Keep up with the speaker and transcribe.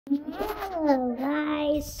Hello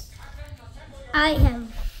guys, I have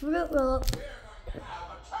Fruit Roll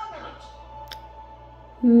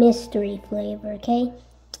mystery flavor, okay?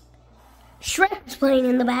 Shrek's playing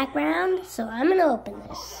in the background, so I'm gonna open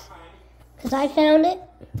this because I found it,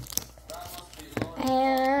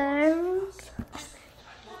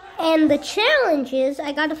 and the challenge is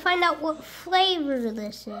I gotta find out what flavor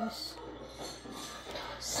this is.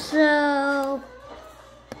 So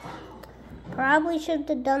probably should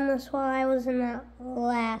have done this while I was in that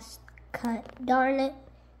last cut. Darn it.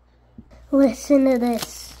 Listen to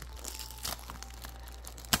this.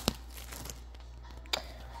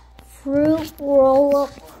 Fruit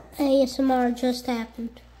roll-up ASMR just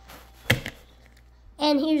happened.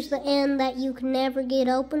 And here's the end that you can never get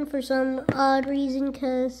open for some odd reason,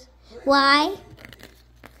 because why?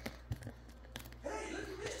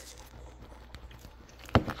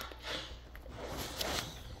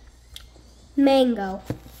 Mango.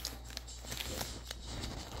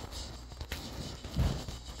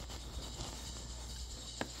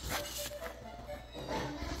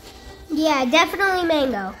 Yeah, definitely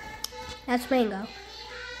mango. That's mango.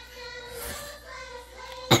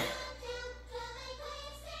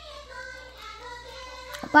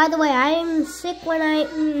 By the way, I'm sick when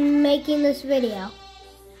I'm making this video.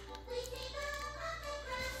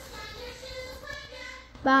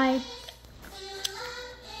 Bye.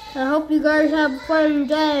 I hope you guys have a fun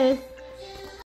day.